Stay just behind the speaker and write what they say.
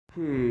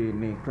Hii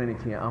ni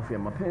kliniki ya afya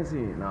ya mapenzi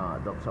na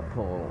Dr.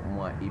 Paul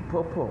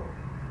Mwaipopo.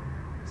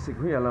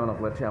 Siku hii leo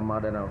nakuletea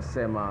mada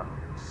inayosema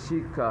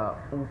shika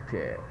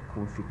uke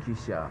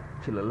kumfikisha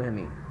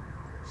kileleni.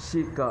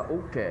 Shika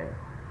uke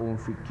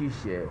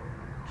umfikishe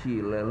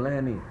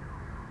kileleni.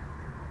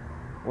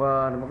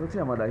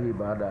 Nimekuletea mada hii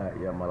baada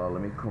ya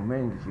malalamiko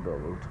mengi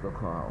kidogo kutoka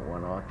kwa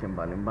wanawake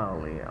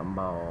mbalimbali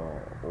ambao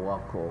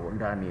wako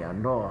ndani ya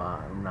ndoa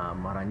na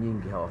mara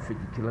nyingi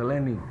hawafiki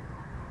kileleni.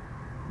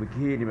 Wiki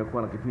hii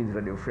nimekuwa na kipindi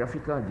Radio Free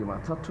Africa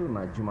Jumatatu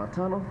na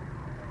Jumatano,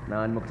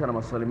 na nimekutana na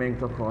maswali mengi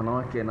kutoka kwa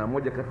wanawake, na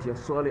moja kati ya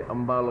swali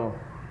ambalo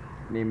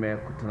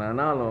nimekutana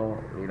nalo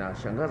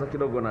linashangaza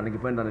kidogo na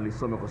ningependa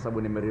nilisome kwa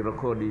sababu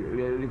nimelirekodi,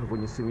 liko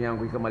kwenye simu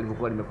yangu kama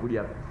lilivyokuwa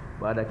limekuja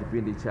baada ya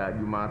kipindi cha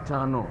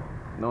Jumatano.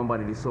 Naomba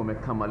nilisome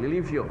kama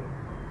lilivyo.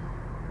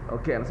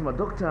 Okay, anasema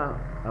Dokta,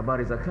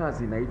 habari za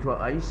kazi,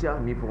 naitwa Aisha,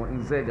 nipo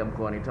Nzega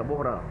mkoani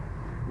Tabora.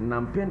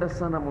 Nampenda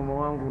sana mume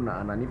wangu na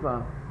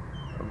ananipa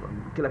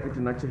kila kitu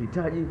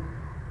ninachohitaji,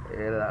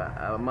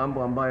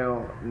 mambo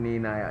ambayo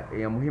ni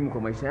ya muhimu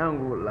kwa maisha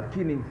yangu,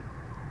 lakini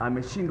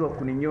ameshindwa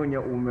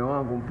kuninyonya uume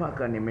wangu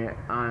mpaka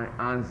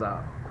nimeanza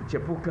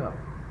kuchepuka.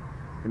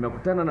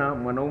 Nimekutana na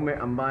mwanaume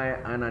ambaye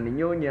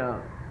ananinyonya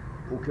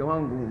uke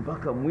wangu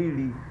mpaka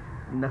mwili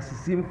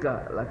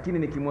nasisimka, lakini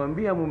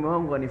nikimwambia mume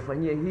wangu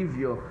anifanyie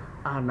hivyo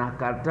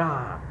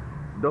anakataa.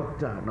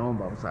 Dokta,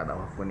 naomba msaada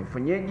wako,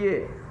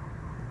 nifanyeje?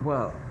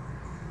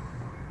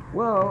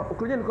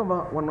 Ukweli ni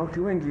kwamba wanawake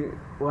wengi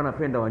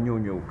wanapenda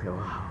wanyonywe uke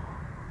wao,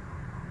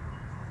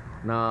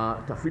 na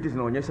tafiti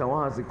zinaonyesha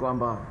wazi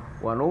kwamba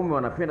wanaume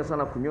wanapenda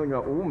sana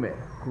kunyonywa uume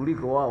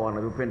kuliko wao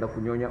wanavyopenda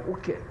kunyonya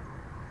uke,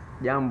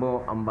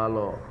 jambo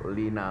ambalo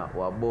lina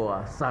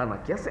waboa sana,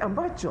 kiasi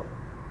ambacho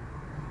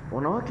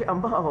wanawake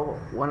ambao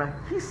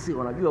wanahisi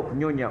wanajua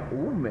kunyonya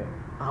uume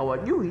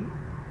hawajui,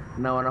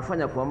 na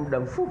wanafanya kwa muda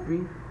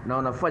mfupi na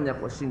wanafanya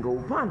kwa shingo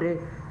upande,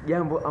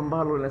 jambo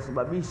ambalo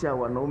linasababisha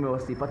wanaume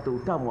wasipate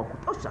utamu wa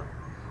kutosha.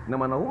 Na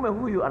mwanaume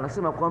huyu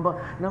anasema kwamba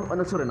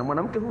na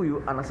mwanamke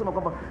huyu anasema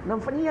kwamba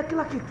namfanyia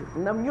kila kitu,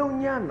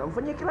 namnyonya,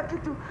 namfanyia kila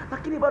kitu,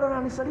 lakini bado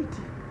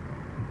ananisaliti.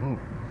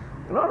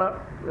 Unaona?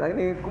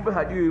 Lakini kumbe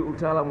hajui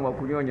utaalamu wa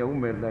kunyonya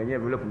uume, na yeye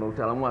vile kuna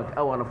utaalamu wake,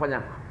 au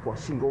anafanya kwa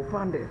shingo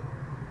upande.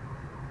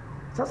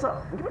 Sasa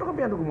ningependa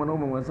kuambia ndugu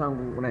mwanaume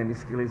mwenzangu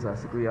unayenisikiliza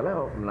siku hii ya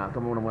leo, na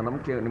kama una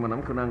mwanamke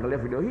unaangalia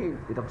video hii,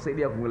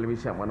 itakusaidia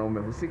kumwelimisha mwanaume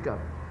husika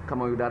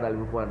kama huyu dada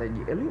alivyokuwa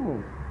anahitaji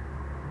elimu.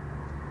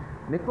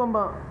 Ni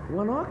kwamba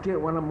wanawake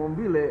wana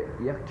maumbile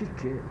ya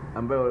kike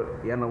ambayo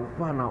yana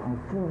upana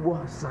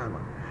mkubwa sana,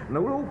 na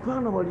ule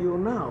upana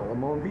walionao wa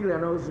maumbile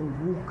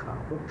yanayozunguka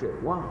uke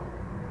wao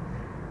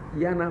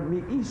yana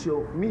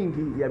miisho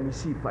mingi ya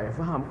mishipa ya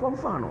fahamu. Kwa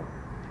mfano,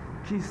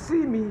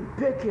 kisimi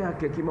peke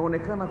yake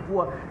kimeonekana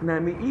kuwa na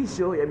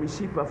miisho ya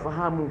mishipa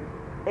fahamu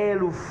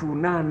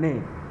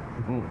 8,000.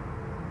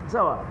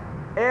 Sawa,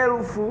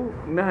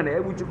 8,000.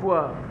 Hebu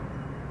chukua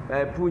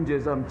punje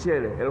za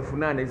mchele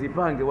 8,000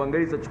 zipange,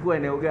 uangalie zitachukua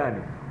eneo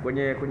gani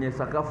kwenye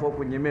sakafu au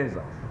kwenye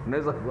meza.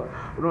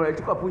 Unaweza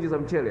chukua punje za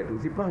mchele tu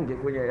zipange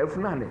kwenye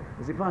 8,000,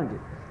 zipange.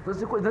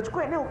 Sasa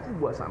zinachukua eneo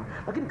kubwa sana,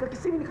 lakini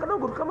kakisimi ni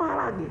kadogo kama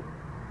harage.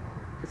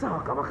 Sawa,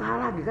 kama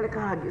kaharage, kale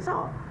kaharage,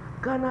 sawa,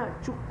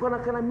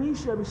 kana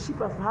miisho ya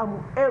mishipa fahamu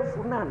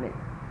 8,000.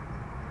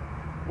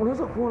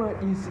 Unaweza kuona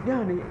jinsi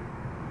gani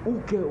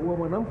uke wa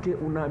mwanamke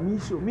una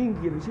miisho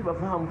mingi ya mishipa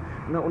fahamu,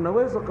 na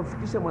unaweza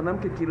kufikisha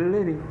mwanamke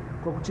kileleni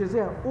kwa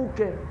kuchezea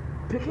uke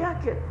peke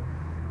yake.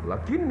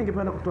 Lakini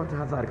ningependa kutoa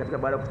tahadhari katika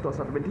baada ya kutoa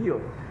statement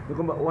hiyo, ni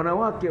kwamba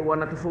wanawake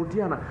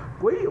wanatofautiana.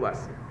 Kwa hiyo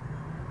basi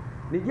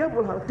ni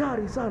jambo la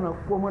hatari sana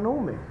kwa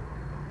mwanaume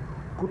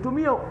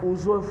kutumia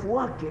uzoefu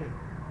wake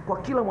kwa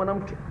kila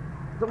mwanamke,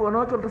 sababu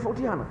wanawake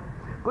wanatofautiana.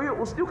 Kwa hiyo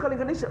usije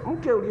ukalinganisha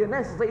mke uliye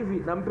naye sasa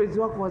hivi na mpenzi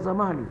wako wa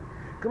zamani.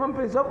 Kama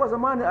mpenzi wako wa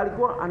zamani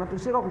alikuwa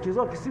anatosheka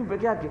kuchezewa kisimu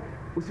peke yake,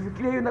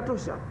 usifikirie hiyo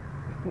inatosha.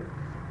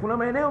 Kuna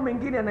maeneo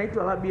mengine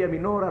yanaitwa labia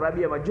minora,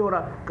 labia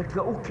majora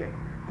katika uke.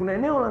 Kuna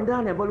eneo la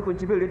ndani ambalo liko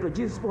nchi mbili linaitwa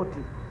G-spot.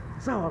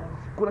 Sawa,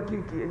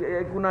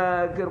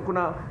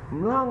 kuna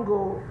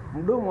mlango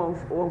mdomo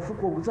wa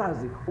mfuko wa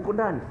uzazi uko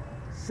ndani,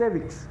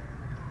 cervix.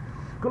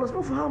 Kwa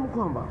sababu fahamu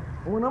kwamba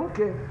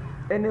mwanamke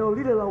eneo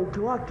lile la uke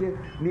wake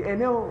ni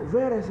eneo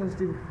very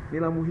sensitive, ni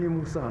la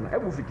muhimu sana.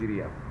 Hebu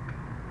fikiria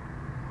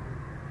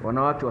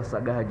wanawake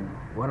wasagaji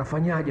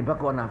wanafanyaje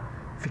mpaka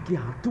wanafikia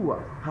hatua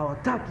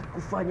hawataki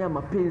kufanya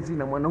mapenzi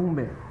na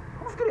mwanaume.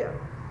 Fikiria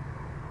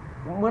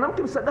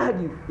mwanamke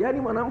msagaji,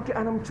 yani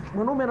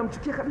mwanaume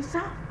anamchukia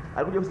kabisa.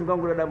 Alikuja kusinga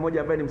wangu dada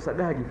mmoja ambaye ni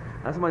msagaji,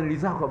 anasema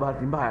nilizaa kwa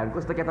bahati mbaya,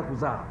 nilikuwa sitaki hata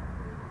kuzaa.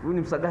 Huyu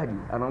ni msagaji,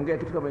 anaongea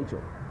kitu kama hicho.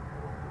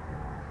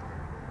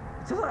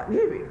 Sasa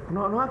hivi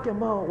kuna wanawake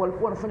ambao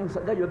walikuwa wanafanya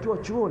usagaji wakiwa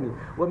chuoni,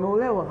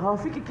 wameolewa,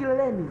 hawafiki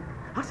kileleni.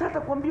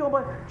 Hata kuambia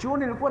kwamba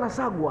chuoni nilikuwa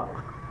nasagwa,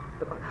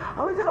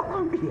 hawezi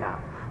kukwambia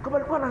kama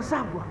alikuwa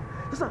nasagwa.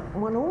 Sasa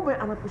mwanaume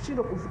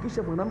anaposhindwa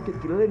kumfikisha mwanamke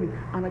kileleni,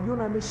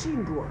 anajiona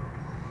ameshindwa,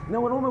 na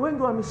wanaume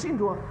wengi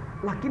wameshindwa.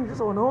 Lakini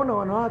sasa wanaona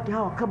wanawake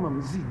hawa kama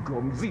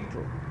mzigo mzito,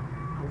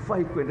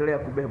 haufai kuendelea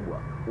kubebwa,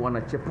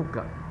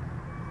 wanachepuka.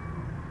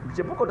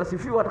 Ukichepuka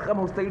utasifiwa hata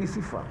kama ustahili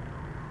sifa.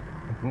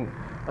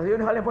 Sasa hiyo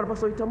ni hali ambayo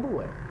unapaswa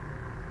uitambue.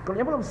 Kwa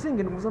jambo la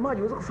msingi, ndugu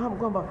mtazamaji, unaweza kufahamu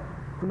kwamba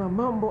kuna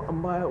mambo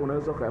ambayo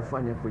unaweza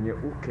kuyafanya kwenye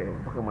uke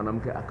mpaka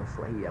mwanamke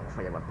akafurahia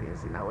kufanya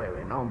mapenzi na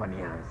wewe. Naomba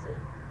nianze.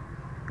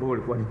 Wewe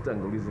ulikuwa ni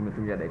tangulizi,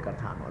 umetumia dakika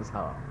 5,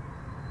 sawa?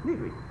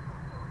 Hivi.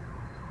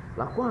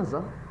 La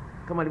kwanza,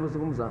 kama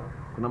nilivyozungumza,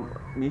 kuna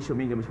miisho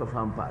mingi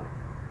umeshafahamu pale.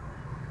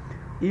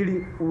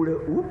 Ili ule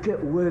uke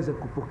uweze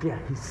kupokea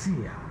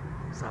hisia,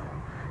 sawa?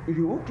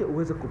 Ili uke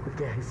uweze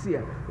kupokea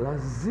hisia,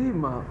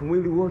 lazima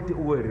mwili wote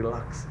uwe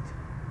relaxed.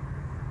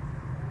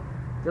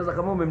 Sasa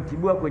kama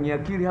umemtibua kwenye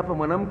akili hapa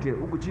mwanamke,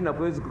 huku chini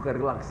hakuwezi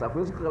kukarelax,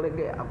 hakuwezi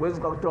kukalegea,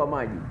 hakuwezi kutoa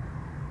maji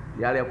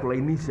yale ya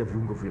kulainisha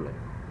viungo vile.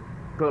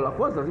 Kwa hiyo la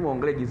kwanza lazima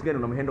uangalie jinsi gani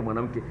unamhandle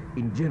mwanamke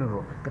in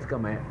general katika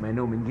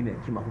maeneo mengine ya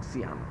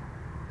kimahusiano.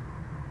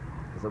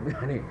 Kwa sababu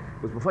yani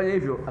usipofanya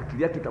hivyo,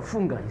 akili yake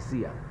itafunga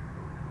hisia.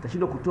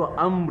 Itashindwa kutoa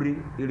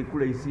amri ili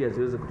kule hisia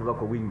ziweze kutoka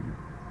kwa wingi.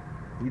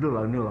 Hilo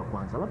la eneo la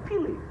kwanza. La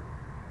pili,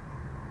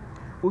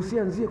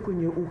 usianzie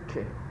kwenye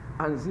uke,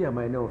 anzia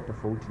maeneo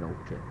tofauti na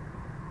uke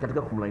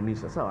katika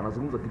kumlainisha. Sawa,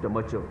 anazungumza kitu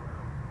ambacho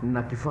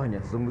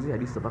nakifanya, sizungumzie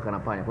hadithi mpaka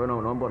napanya. Kwa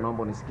hiyo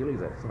naomba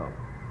unisikilize, sawa?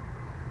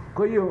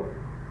 Kwa hiyo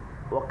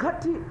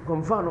wakati kwa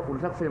mfano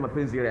unataka kufanya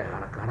mapenzi yale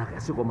haraka haraka,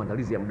 sio kwa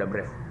maandalizi ya muda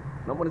mrefu,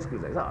 naomba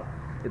unisikilize, sawa?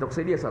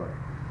 Itakusaidia sana.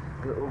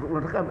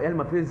 Unataka yale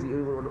mapenzi,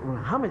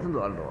 unahama tendo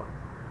la ndoa,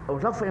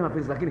 unataka kufanya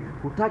mapenzi lakini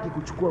hutaki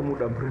kuchukua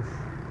muda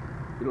mrefu.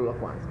 Hilo la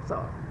kwanza,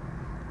 sawa?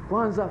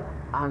 Kwanza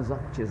anza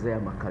kuchezea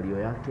makalio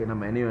yake na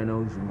maeneo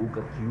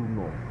yanayozunguka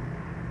kiuno.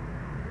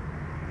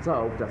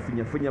 Sawa,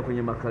 utafinya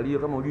kwenye makalio.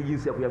 Kama hujui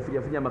jinsi ya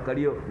kuyafinya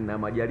makalio, na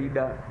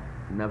majarida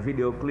na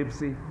video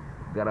clips,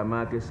 gharama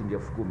yake shilingi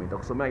 10,000.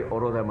 Nitakusomea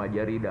orodha ya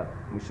majarida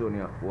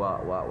mwishoni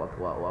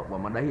wa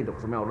mada hii.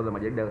 Nitakusomea orodha ya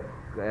majarida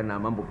na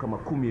mambo kama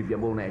 10 hivi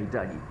ambayo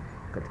unayahitaji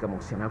katika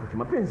mahusiano yako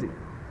kimapenzi.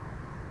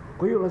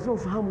 Kwa hiyo lazima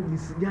ufahamu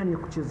jinsi gani ya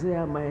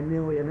kuchezea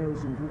maeneo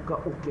yanayozunguka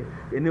uke.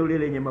 Eneo lile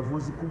lenye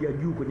mavuzi kuja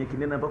juu kwenye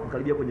kinena mpaka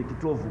karibia kwenye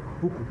kitovu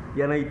huku,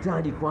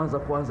 yanahitaji kwanza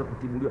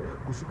kutibuliwa,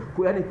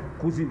 yaani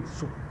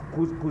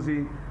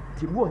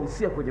kuzitibua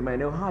hisia kwenye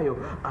maeneo hayo,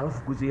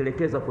 alafu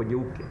kuzielekeza kwenye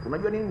uke.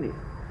 Unajua nini?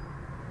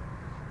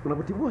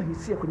 Unapotibua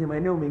hisia kwenye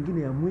maeneo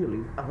mengine ya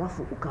mwili,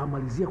 alafu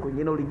ukamalizia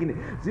kwenye eneo lingine,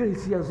 zile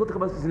hisia zote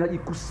kama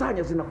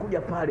zinajikusanya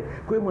zinakuja pale.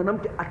 Kwa hiyo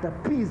mwanamke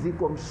atapizi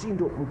kwa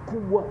mshindo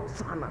mkubwa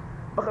sana,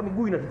 mpaka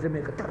miguu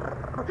inatetemeka.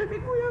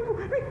 Miguu yangu.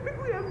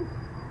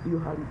 Hiyo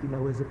hali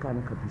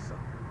inawezekana kabisa.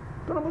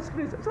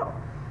 Tunamsikiliza, sawa?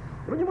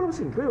 Unajua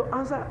msingi. Kwa hiyo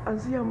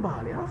anzia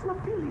mbali. Alafu la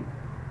pili,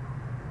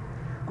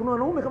 kuna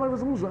wanaume kama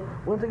nilivyozungumza,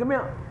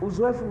 wanategemea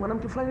uzoefu,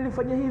 mwanamke fulani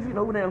nifanyia hivi na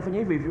huyu naye anafanya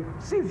hivyo.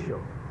 Sivyo.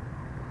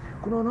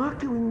 Kuna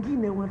wanawake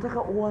wengine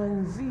wanataka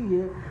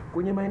uanzie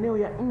kwenye maeneo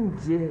ya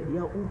nje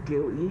ya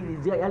uke,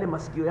 yale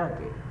masikio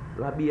yake,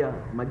 labia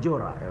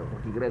majora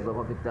kwa Kiingereza,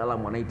 kwa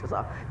kitaalamu wanaita.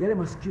 Sawa, yale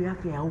masikio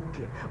yake ya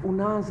uke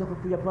unaanza kwa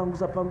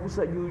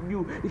kuyapangusa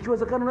juu.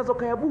 Ikiwezekana unaweza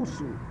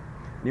kuyabusu.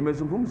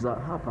 Nimezungumza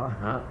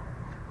hapa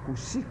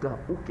kushika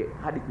uke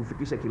hadi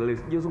kufikisha kileleni.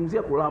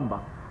 Sijazungumzia kulamba.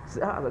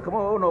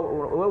 Kama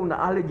wewe una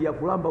allergy ya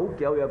kulamba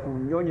uke au ya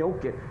kunyonya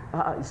uke,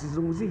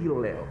 sizungumzi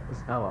hilo leo.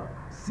 Sawa,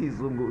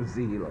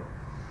 sizungumzi hilo.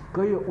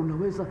 Kwa hiyo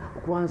unaweza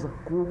kuanza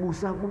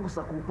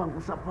kupangusa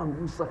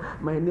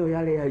maeneo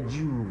yale ya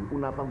juu.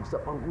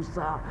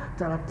 Unapangusa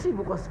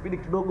taratibu kwa spidi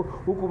kidogo,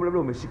 huku labda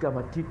umeshika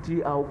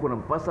matiti au huko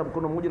unampasa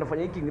mkono mmoja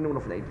unafanya hiki, kingine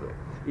unafanya hiki.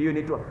 Hiyo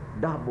inaitwa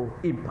double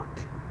impact,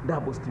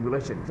 double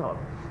stimulation, sawa?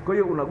 Kwa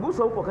hiyo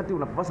unagusa huko wakati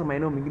unapapasa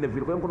maeneo mengine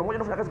vile. Kwa hiyo mkono mmoja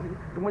unafanya kazi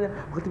moja,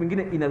 wakati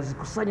mwingine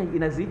inazikusanya,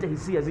 inaziita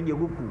hisia zije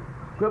huku.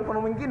 Kwa hiyo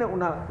mkono mwingine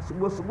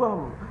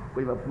unasugua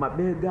kwenye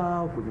mabega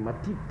au kwenye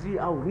matiti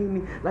au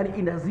nini, yani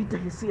inaziita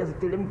hisia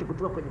zitelemke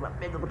kutoka kwenye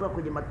mabega, kutoka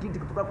kwenye matiti,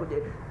 kutoka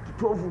kwenye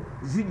kitovu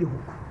zije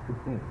huku.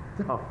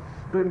 Sawa?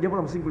 Kwa hiyo jambo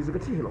la msingi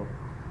ulizingatia hilo.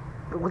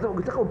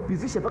 Ukitaka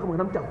upizishe mpaka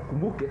mwanamke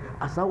akukumbuke,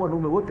 asahau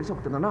wanaume wote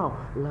ulishakutana nao,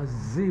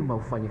 lazima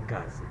ufanye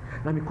kazi.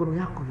 Na mikono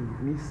yako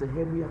hii ni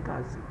sehemu ya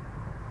kazi.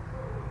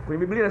 Kwenye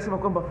Biblia inasema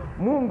kwamba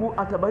Mungu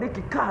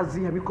atabariki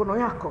kazi ya mikono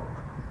yako.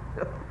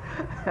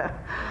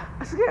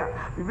 Asikia,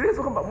 Biblia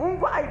inasema kwamba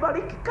Mungu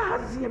aibariki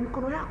kazi ya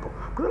mikono yako.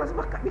 Kwa hiyo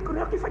lazima mikono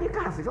yako ifanye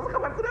kazi. Sasa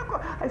kama mikono yako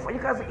haifanyi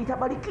kazi,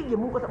 itabarikije?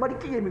 Mungu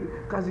atabarikije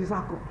kazi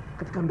zako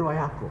katika ndoa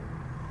yako?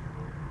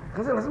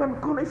 Kazi lazima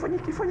mikono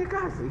ifanye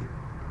kazi.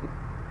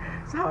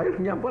 Sawa, hilo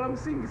ni jambo la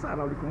msingi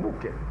sana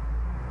ulikumbuke.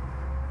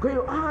 Kwa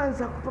hiyo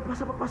anza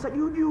kupapasa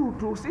juu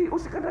tu,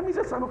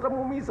 usikandamize sana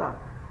utamuumiza.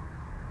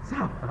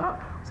 Sawa?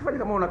 Usifanye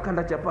kama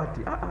unakanda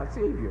chapati.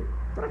 Sio hivyo.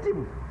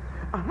 Taratibu.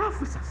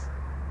 Alafu sasa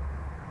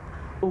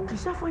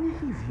ukishafanya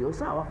hivyo,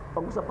 sawa,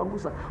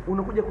 pangusa,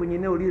 unakuja kwenye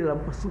eneo lile la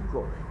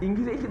mpasuko.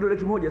 Ingiza hiki kidole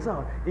kimoja,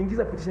 sawa?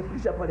 Ingiza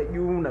pitisha pale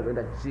juu na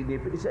kwenda chini,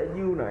 pitisha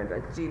juu na kwenda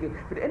chini.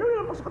 Eneo lile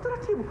la mpasuko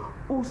taratibu,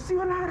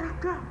 usiwe na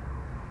haraka.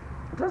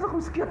 Utaanza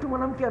kumsikia tu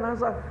mwanamke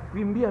anaanza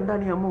kuimbia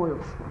ndani ya moyo.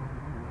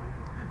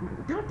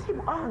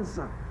 Taratibu,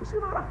 anza.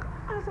 Usiwe na haraka.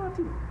 Anza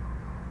taratibu.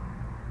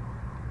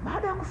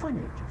 Baada ya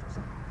kufanya hicho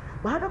sasa,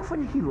 Baada ya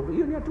kufanya hilo,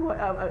 hiyo ni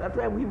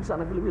hatua ya muhimu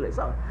sana vile vile,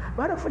 sawa.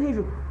 Baada ya kufanya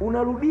hivyo,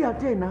 unarudia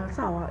tena,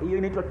 sawa. Hiyo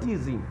inaitwa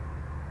teasing.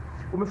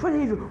 Umefanya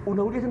hivyo,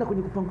 unarudia tena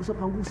kwenye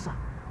kupangusa.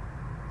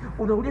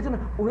 Unarudia tena,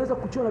 unaweza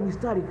kuchora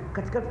mistari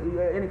katikati,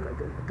 yani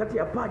kati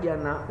ya paja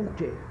na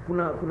uke.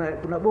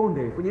 Kuna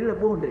bonde, kwenye ile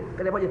bonde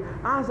kati ya paja.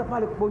 Anza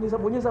pale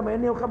kubonyeza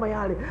maeneo kama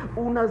yale.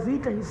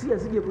 Unaziita hisia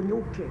zije kwenye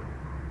uke.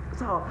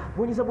 Sawa,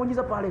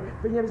 bonyeza pale,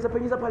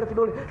 penyeza pale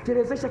kidole,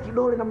 telezesha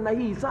kidole namna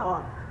hii,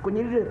 sawa,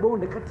 kwenye lile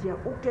bonde kati ya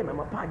uke na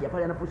mapaja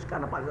pale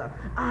yanaposhikana pale.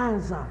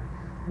 Anza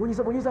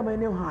bonyeza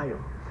maeneo hayo,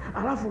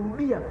 alafu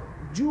rudia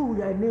juu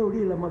ya eneo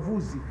lile la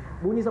mavuzi.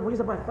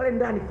 Bonyeza pale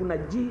ndani kuna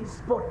G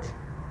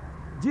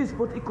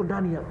spot iko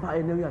ndani ya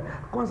eneo hilo.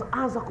 Kwanza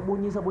anza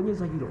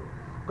kubonyeza hilo.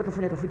 Kwa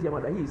tufanya tafiti ya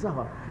mada hii,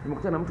 sawa,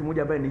 nimekutana na mtu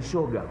mmoja ambaye ni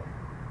shoga.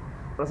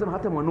 Anasema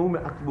hata mwanaume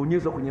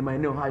akibonyezwa kwenye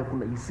maeneo hayo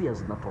kuna hisia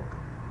zinatoka.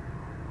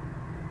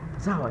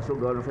 Sawa,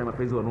 shoga wanafanya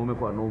mapenzi wanaume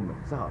kwa wanaume,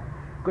 sawa.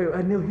 Kwa hiyo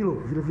eneo hilo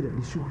vile vile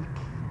ni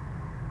shughuliki.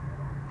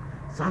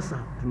 Sasa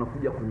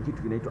tunakuja kwenye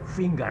kitu kinaitwa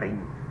fingering,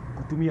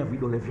 kutumia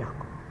vidole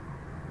vyako.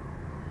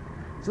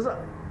 Sasa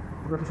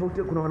kuna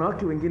tofauti, kuna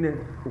wanawake wengine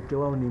uke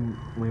wao ni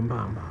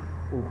mwembamba,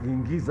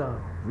 ukiingiza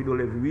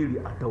vidole viwili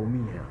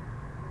ataumia.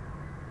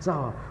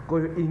 Sawa, kwa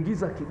hiyo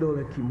ingiza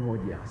kidole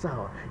kimoja,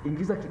 sawa.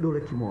 Ingiza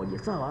kidole kimoja,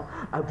 sawa.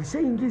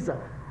 Ukishaingiza,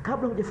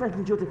 kabla hujafanya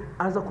kitu chochote,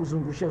 anza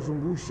kuzungusha,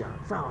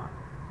 sawa,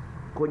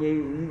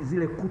 kwenye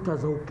zile kuta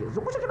za uke.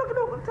 Zungusha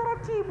kidogo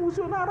taratibu,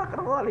 usio na haraka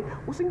na wale.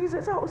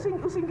 Usiingize sawa,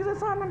 usiingize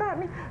sana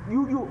ndani.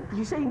 Juu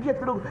kishaingia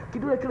kidogo,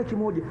 kidole kile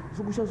kimoja,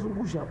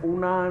 zungusha.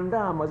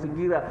 Unaandaa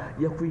mazingira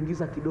ya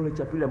kuingiza kidole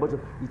cha pili ambacho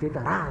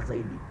itaita raha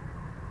zaidi.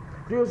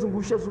 Kwa hiyo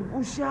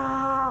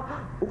zungusha.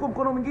 Huko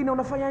mkono mwingine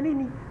unafanya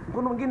nini?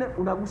 Mkono mwingine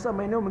unagusa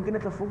maeneo mengine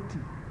tofauti.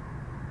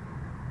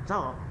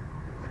 Sawa?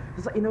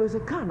 Sasa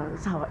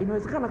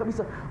inawezekana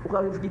kabisa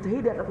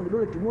ukajitahidi hata kwa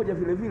kidole kimoja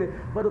vile vile,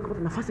 bado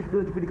ukapata nafasi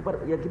kidole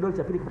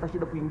cha pili kupata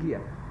shida kuingia.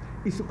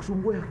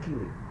 Isikusumbue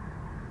akili.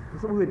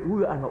 Kwa sababu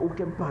huyu ana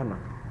uke mpana,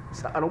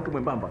 ana uke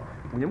mwembamba.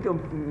 Mwenye uke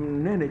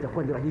mnene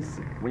itakuwa ni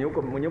rahisi.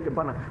 Mwenye uke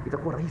mpana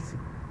itakuwa rahisi.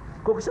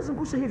 Kwa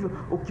ukishazungusha hivyo,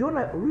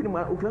 ukiona huyu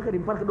uke wake ni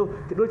mpana kidogo,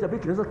 kidole cha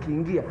pili kinaweza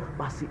kiingia,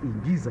 basi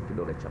ingiza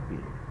kidole cha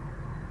pili.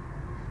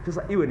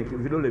 Sasa iwe ni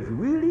vidole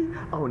viwili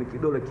au ni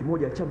kidole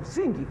kimoja, cha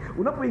msingi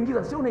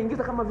unapoingiza sio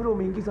unaingiza kama vile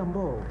umeingiza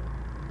mboo.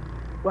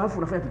 Alafu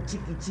unafanya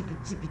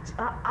chiki.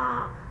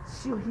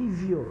 Sio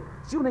hivyo.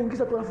 Sio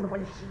unaingiza tu alafu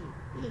unafanya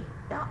hii.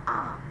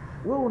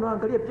 Wewe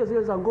unaangalia picha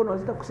zile za ngono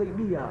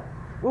hazitakusaidia.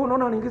 Wewe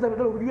unaona anaingiza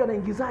vidole, unajua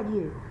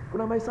anaingizaje?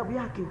 Kuna mahesabu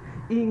yake.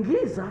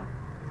 Ingiza,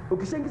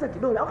 ukishaingiza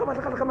kidole au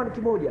kama ni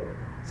kimoja,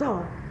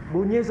 sawa,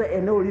 bonyeza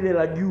eneo lile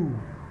la juu.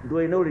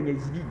 Ndio eneo lenye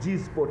G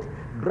spot,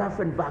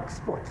 Grafenberg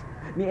spot.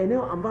 Ni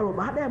eneo ambalo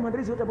baada ya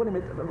maandalizi yote ambayo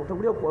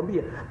nimetangulia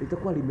kukuambia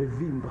litakuwa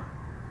limevimba.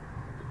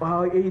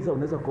 Aidha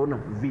unaweza kuona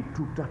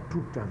vituta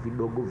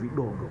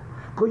vidogo.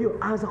 Kwa hiyo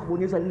anza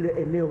kubonyeza lile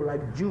eneo la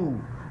juu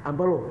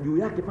ambalo juu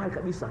yake pale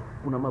kabisa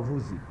kuna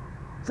mavuzi.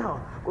 Sawa?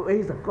 Kwa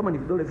hiyo kama ni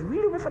vidole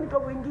viwili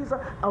umefanikiwa kuingiza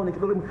au ni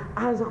kidole,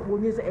 anza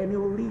kubonyeza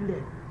eneo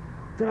lile.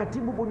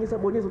 Taratibu bonyeza,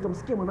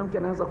 utamsikia mwanamke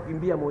anaanza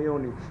kukimbia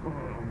moyoni.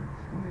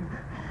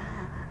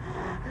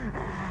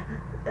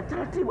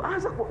 Taratibu,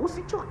 anza,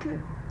 usichoke.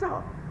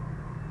 Sawa?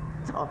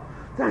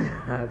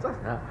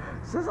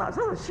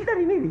 Sasa shida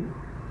ni nini?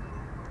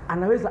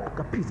 Anaweza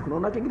akapizi. Kuna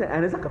wanawake wengine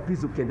anaweza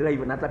akapizi ukiendelea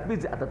hivyo, na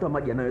atapizi atatoa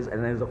maji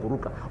anaweza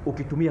kuruka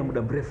ukitumia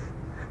muda mrefu.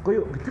 Kwa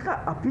hiyo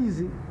ukitaka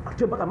apizi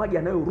atoe mpaka maji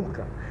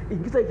yanayoruka,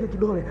 ingiza hiki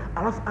kidole,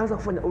 alafu anza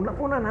kufanya.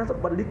 Unapoona anaanza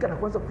kubadilika na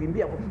kuanza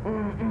kukimbia,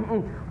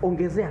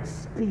 ongezea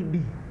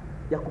spidi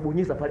ya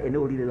kubonyeza pale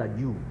eneo lile la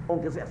juu.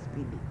 Ongezea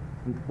spidi.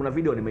 Kuna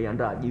video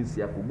nimeiandaa jinsi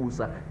ya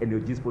kugusa eneo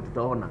G-spot,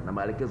 utaona na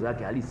maelekezo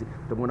yake halisi.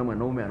 Utamwona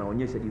mwanaume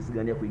anaonyesha jinsi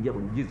gani ya kuingia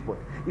kwenye G-spot,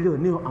 ile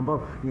eneo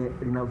ambalo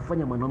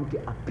linafanya mwanamke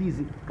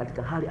apizi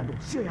katika hali ambayo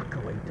sio ya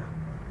kawaida.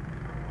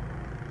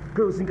 Kwa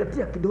hiyo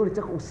zingatia kidole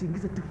chako,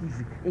 usiingize tu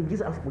hivi.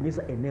 Ingiza alafu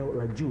bonyeza eneo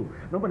la juu.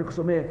 Naomba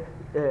nikusomee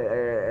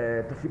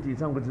tafiti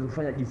zangu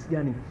zilizofanya jinsi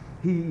gani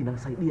hii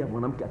inasaidia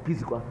mwanamke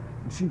apizi kwa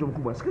mshindo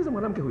mkubwa. Sikiliza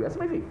mwanamke huyu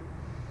anasema hivi: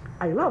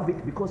 I love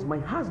it because my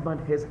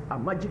husband has a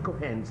magical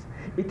hands.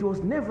 It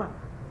was never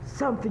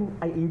something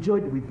I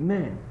enjoyed with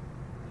men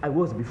I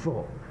was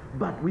before,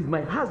 but with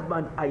my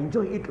husband I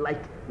enjoy it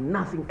like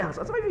nothing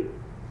else. Anasema hivi: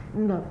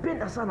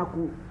 napenda sana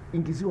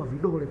kuingiziwa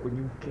vidole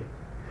kwenye uke.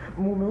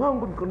 Mume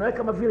wangu mikono yake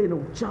kama vile ina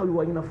uchawi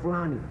wa aina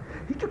fulani.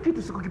 Hicho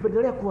kitu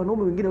sikukipendelea kwa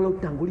wanaume wengine wale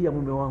kutangulia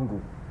mume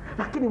wangu,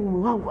 lakini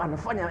mume wangu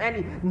anafanya,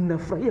 yani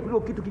ninafurahia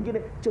kuliko kitu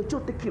kingine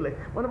chochote kile.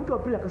 Mwanamke wa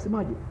pili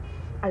akasemaje?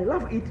 I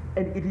love it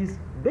and it is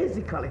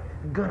basically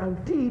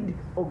guaranteed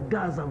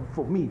orgasm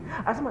for me.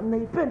 Anasema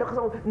naipenda kwa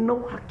sababu na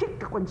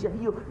uhakika kwa njia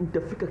hiyo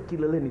nitafika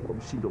kileleni kwa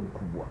mshindo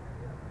mkubwa.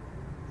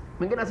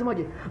 Mwingine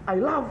anasemaje? I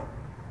love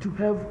to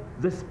have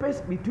the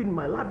space between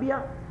my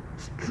labia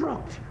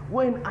stroked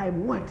when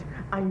I'm wet.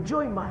 I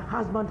enjoy my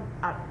husband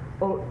at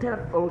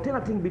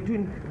alternating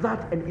between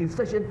that and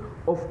insertion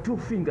of 2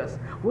 fingers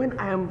when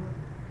I am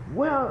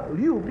Well,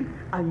 you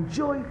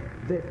enjoy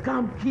the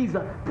come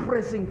hither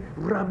pressing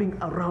rubbing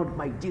around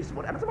my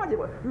G-spot. Anasemaje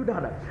huyu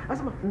dada?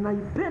 Anasema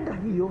naipenda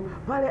hiyo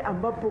pale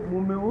ambapo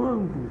mume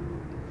wangu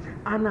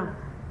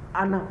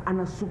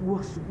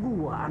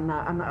anasugua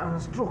ana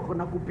stroke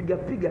na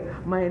kupiga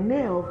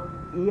maeneo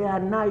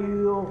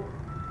yanayo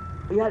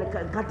yale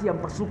kati ya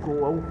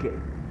mpasuko wa uke.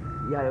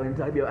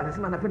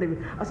 Anasema anapenda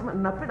hivi. Anasema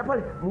napenda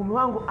pale mume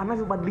wangu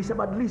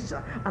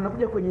anavyobadilisha,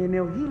 anakuja kwenye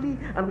eneo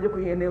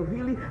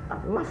hili,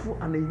 alafu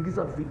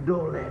anaingiza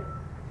vidole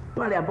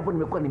pale ambapo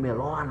nimekuwa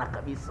nimeloana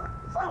kabisa.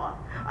 Sawa?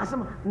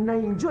 Anasema na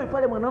enjoy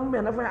pale mwanamume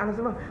anafanya,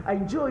 anasema I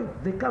enjoy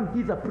the come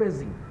hither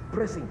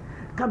pressing.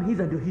 Come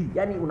hither ndio hii.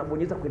 Yaani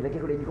unabonyeza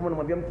kuelekea kule, kama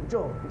unamwambia mtu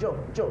njoo,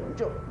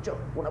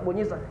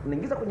 unabonyeza,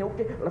 unaingiza kwenye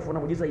uke, alafu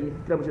unabonyeza hii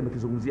kile ambacho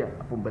nimekizungumzia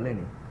hapo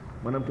mbeleni.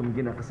 Mwanamke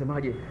mwingine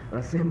akasemaje?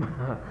 Anasema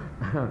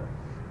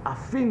a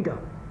finger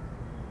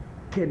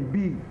can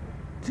be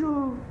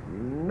too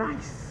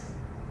nice.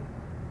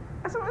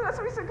 Anasema a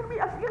finger can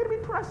be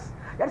too nice.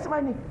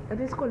 Anasema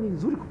ni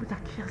nzuri kupita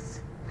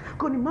kiasi.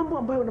 Kwa ni mambo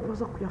ambayo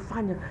unapaswa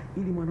kuyafanya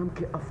ili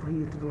mwanamke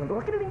afurahie tendo la ndoa.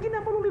 Lakini lingine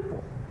ambalo lipo,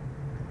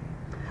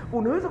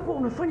 unaweza kuwa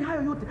unafanya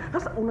hayo yote.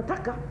 Sasa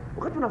unataka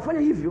wakati unafanya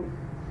hivyo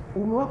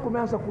mume wako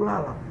umeanza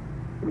kulala.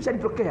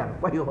 Imeshanitokea.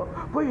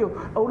 Kwa hiyo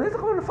unaweza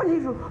kama unafanya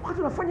hivyo wakati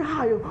unafanya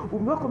hayo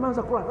mume wako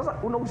umeanza kulala. Sasa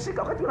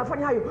unaushika wakati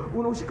unafanya hayo,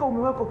 unaushika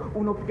mume wako,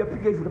 unapiga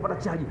hivi, unapata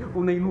chaji,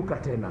 unainuka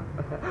tena.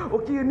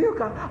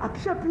 Ukiinuka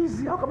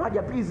akishapizi au kama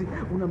hajapizi,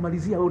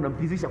 unamalizia wewe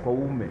unampizisha kwa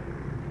uume.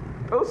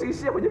 Au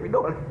usiishie kwenye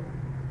vidole.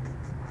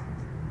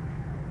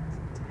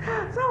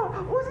 Sawa,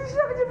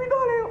 usiishie kwenye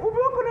vidole, mume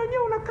wako na yeye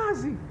una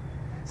kazi.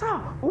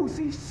 Sawa,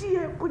 usiishie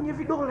kwenye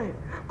vidole.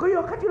 Kwa hiyo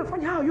wakati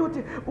unafanya hayo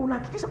yote,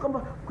 unahakikisha kwamba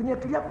kwenye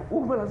akili yako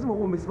ume lazima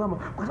uwe umesimama,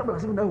 kwa sababu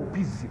lazima nawe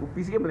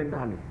upizie mle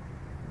ndani.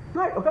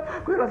 Kwa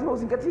hiyo lazima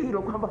uzingatie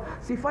hilo kwamba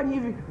sifanyi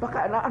hivi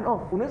mpaka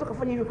unaweza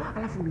kufanya hivyo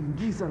alafu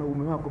unaingiza na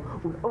ume wako.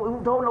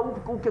 Utaona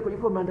uke kwenye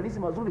maandalizi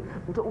mazuri,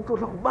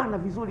 utakubana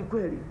vizuri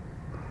kweli.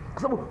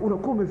 Kwa sababu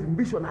unakuwa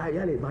umevimbishwa na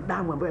yale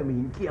madamu ambayo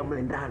yameingia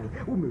mle ndani.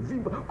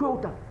 Umevimba, kwa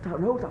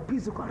hiyo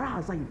utapizi kwa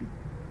raha zaidi.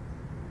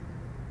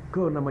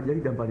 Kwa na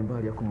majarida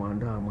mbalimbali ya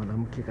kumwandaa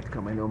mwanamke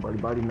katika maeneo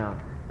mbalimbali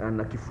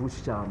na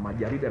kifurushi cha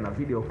majarida na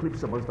video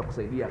clips ambazo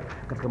zitakusaidia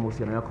katika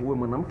mahusiano yako, uwe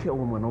mwanamke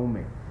au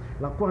mwanaume.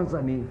 La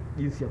kwanza ni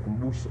jinsi ya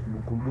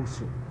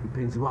kumbusu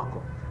mpenzi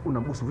wako.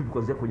 Unambusu vipi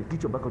kuanzia kwenye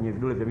kichwa mpaka kwenye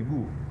vidole vya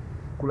miguu.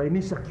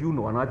 Kulainisha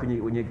kiuno,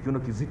 wanawake wenye kiuno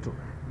kizito.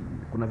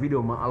 Kuna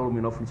video maalum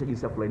inayofundisha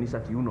jinsi ya kulainisha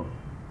kiuno.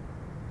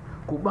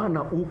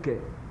 Kubana uke,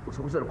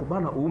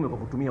 kubana uume kwa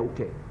kutumia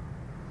uke.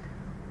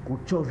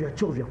 Kuchovya,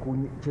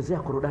 kuchezea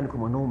korodani kwa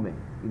mwanaume.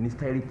 Ni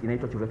style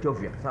inaitwa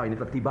chovya. Sawa,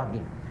 inaitwa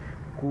teabagging.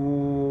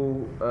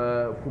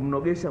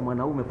 Kumnogesha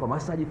mwanaume kwa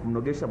masaji,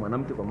 kumnogesha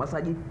mwanamke kwa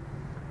masaji.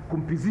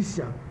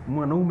 Kumpizisha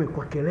mwanaume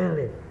kwa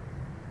kelele.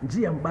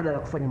 Njia mbadala ya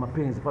kufanya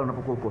mapenzi pale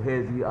unapokuwa uko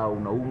hedhi au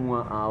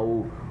unaumwa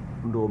au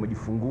ndo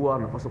umejifungua,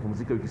 unapaswa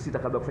kupumzika wiki 6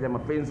 kabla ya kufanya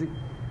mapenzi.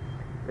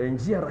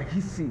 Njia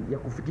rahisi ya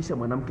kufikisha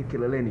mwanamke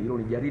kileleni, hilo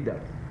ni jarida.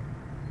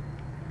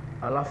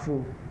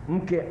 Alafu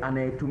mke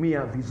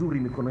anayetumia vizuri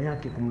mikono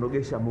yake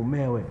kumnogesha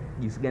mumewe,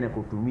 jinsi gani ya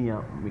kutumia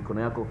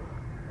mikono yako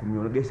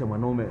kumnogesha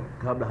mwanaume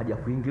kabla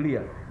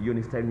hajakuingilia, hiyo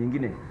ni style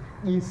nyingine.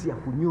 Jinsi ya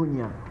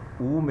kunyonya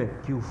uume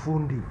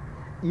kiufundi,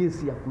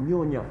 jinsi ya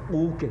kunyonya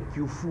uke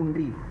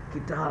kiufundi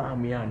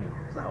kitaalamu yani.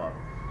 Sawa.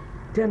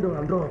 Tendo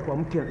la ndoa kwa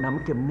mke na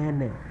mke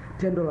mnene,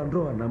 tendo la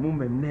ndoa na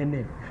mume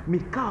mnene,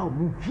 mikao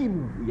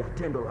muhimu ya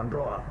tendo la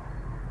ndoa.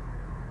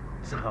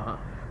 Sawa.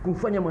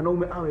 Kumfanya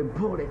mwanaume awe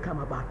mpole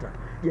kama bata.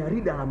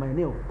 Jarida la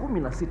maeneo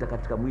 16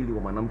 katika mwili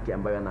wa mwanamke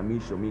ambayo ana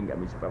misho mingi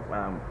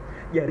ameshipafahamu.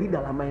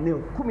 Jarida la maeneo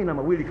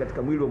 12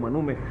 katika mwili wa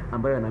mwanaume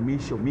ambayo ana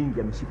misho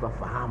mingi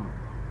ameshipafahamu.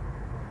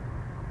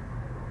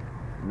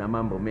 Na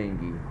mambo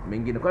mengi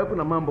mengine. Kwa hiyo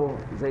kuna mambo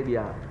zaidi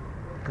ya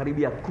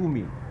karibia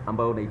 10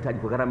 ambayo unahitaji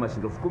kwa gharama ya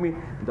shilingi 10,000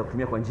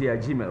 nitakutumia kwa njia ya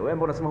Gmail. Wewe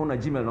ambao unasema huna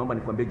Gmail, naomba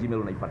nikwambie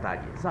Gmail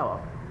unaipataje. Sawa?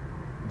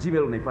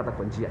 Gmail unaipata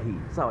kwa njia hii.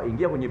 Sawa,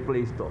 ingia kwenye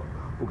Play Store.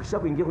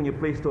 Ukishakuingia kwenye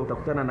Play Store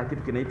utakutana na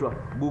kitu kinaitwa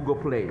Google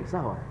Play.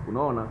 Sawa?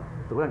 Unaona?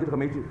 Utakutana na kitu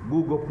kama hicho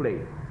Google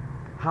Play.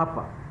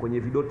 Hapa kwenye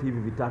vidoti hivi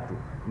vitatu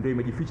ndio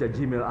imejificha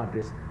Gmail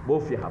address.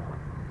 Bofya hapa.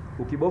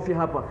 Ukibofya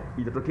hapa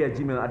itatokea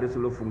Gmail address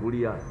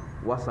uliofungulia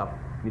WhatsApp.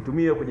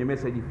 Nitumie kwenye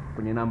message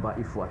kwenye namba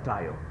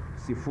ifuatayo: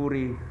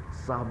 0754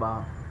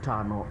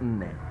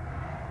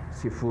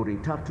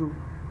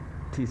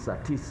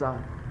 039994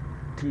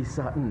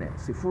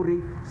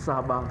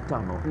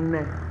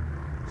 0754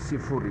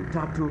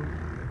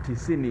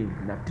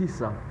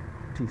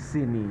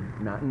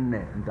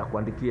 039994.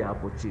 Nitakuandikia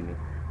hapo chini.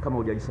 Kama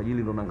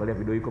hujajisajili ndio unaangalia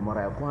video hii kwa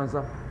mara ya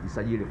kwanza,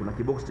 jisajili. Kuna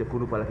kibox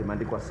chekundu pale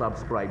kimeandikwa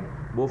subscribe.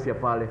 Bofya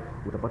pale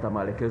utapata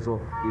maelekezo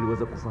ili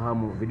uweze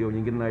kufahamu video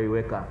nyingine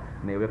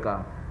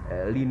naiweka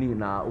lini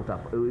na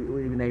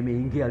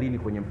imeingia lini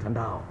kwenye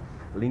mtandao.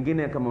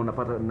 Lingine, kama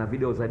unapata na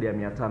video zaidi ya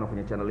 500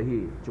 kwenye channel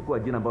hii, chukua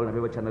jina ambalo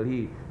linabeba channel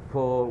hii,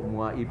 Paul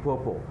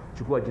Mwaipopo.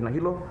 Chukua jina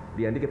hilo,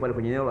 liandike pale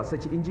kwenye eneo la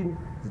search engine,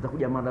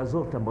 zitakuja mada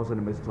zote ambazo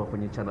nimezitoa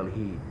kwenye channel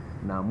hii,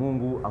 na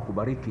Mungu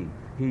akubariki.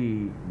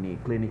 Hii ni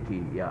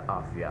kliniki ya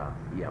afya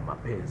ya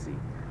mapenzi.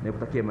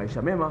 Nikutakie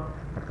maisha mema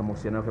katika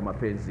mahusiano yako ya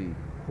mapenzi.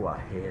 Kwa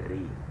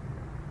heri.